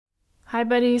Hi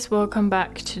buddies, welcome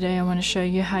back. Today I want to show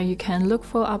you how you can look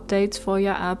for updates for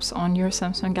your apps on your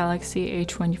Samsung Galaxy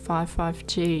A25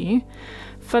 5G.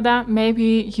 For that,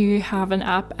 maybe you have an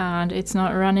app and it's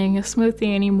not running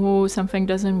smoothly anymore, something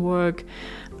doesn't work,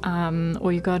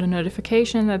 or you got a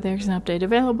notification that there's an update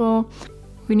available.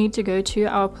 We need to go to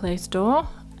our Play Store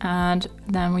and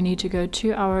then we need to go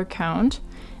to our account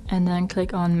and then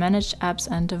click on Manage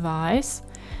Apps and Device.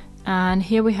 And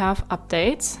here we have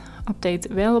updates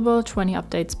available, 20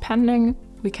 updates pending.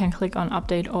 We can click on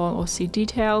Update All or See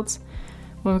Details.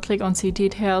 When we click on See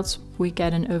Details, we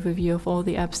get an overview of all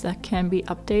the apps that can be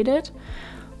updated.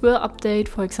 We'll update,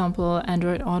 for example,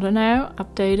 Android Auto now,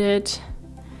 update it,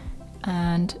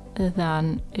 and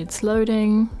then it's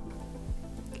loading,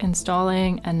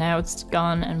 installing, and now it's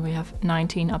gone and we have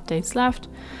 19 updates left.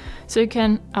 So you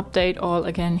can update all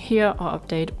again here or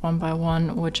update one by one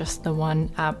or just the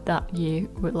one app that you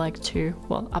would like to,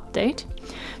 update.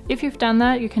 If you've done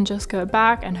that, you can just go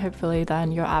back and hopefully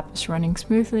then your app is running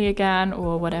smoothly again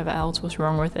or whatever else was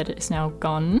wrong with it is now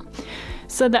gone.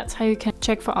 So that's how you can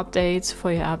check for updates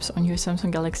for your apps on your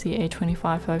Samsung Galaxy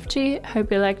A25 5G.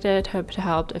 Hope you liked it, hope it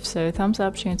helped. If so, thumbs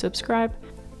up, share and subscribe.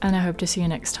 And I hope to see you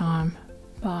next time.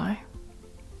 Bye.